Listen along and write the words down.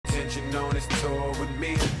been on this tour with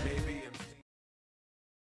me.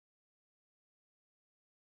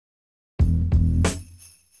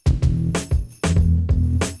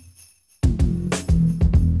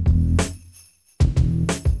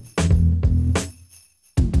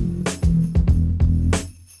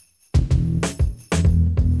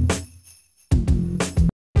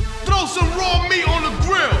 Throw some raw meat on the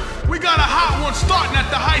grill. We got a hot one starting at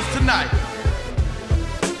the Heist tonight.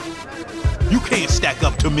 You can't stack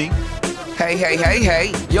up to me. Hey, hey, hey,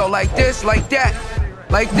 hey. Yo, like this, like that.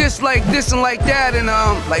 Like this, and like that, and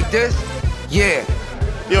like this. Yeah.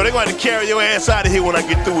 Yo, they gonna carry your ass out of here when I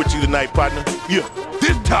get through with you tonight, partner. Yeah,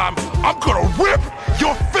 this time I'm gonna rip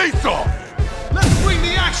your face off. Let's bring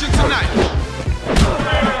the action tonight.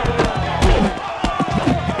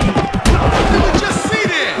 What did we just see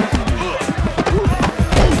there?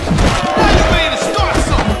 Now you ready to start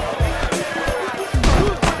something.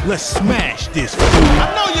 Let's smash this. I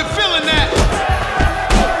know you're feeling that.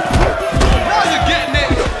 Now you're getting it.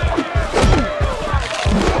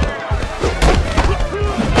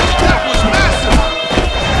 That was massive.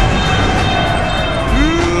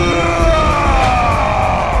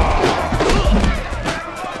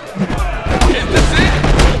 Is this it?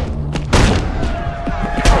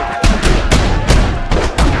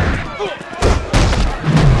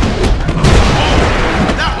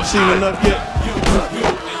 That was Seen enough yet?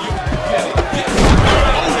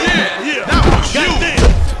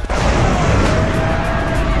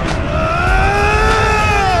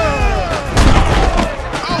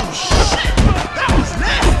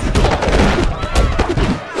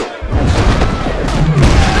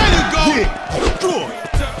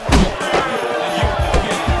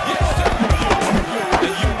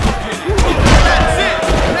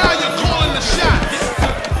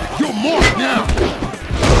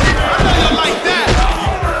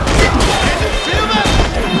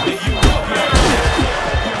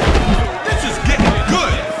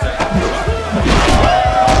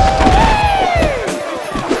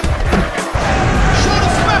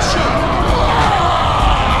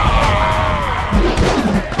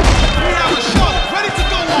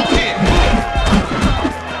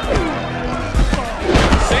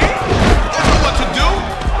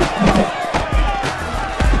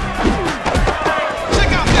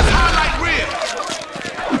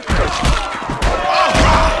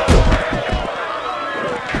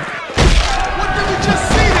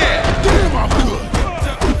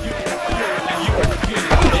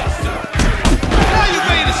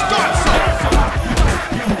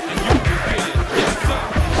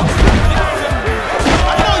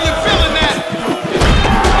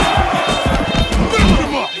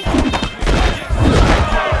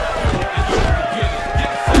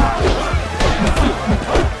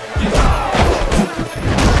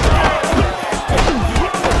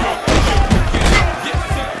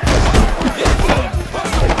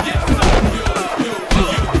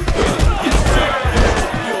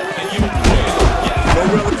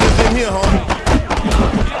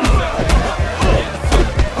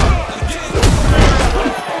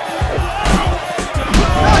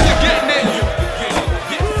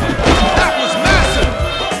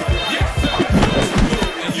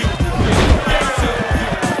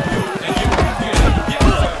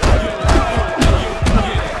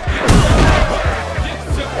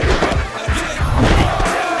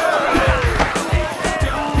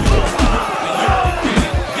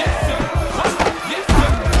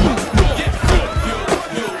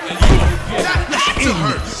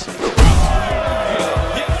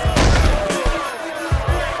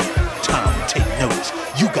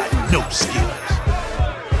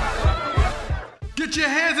 Get your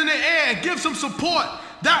hands in the air and give some support.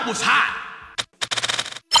 That was hot.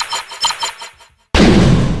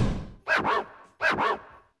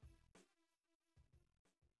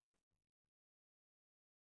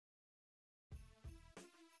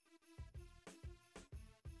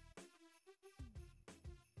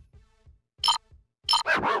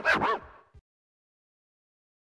 Wow.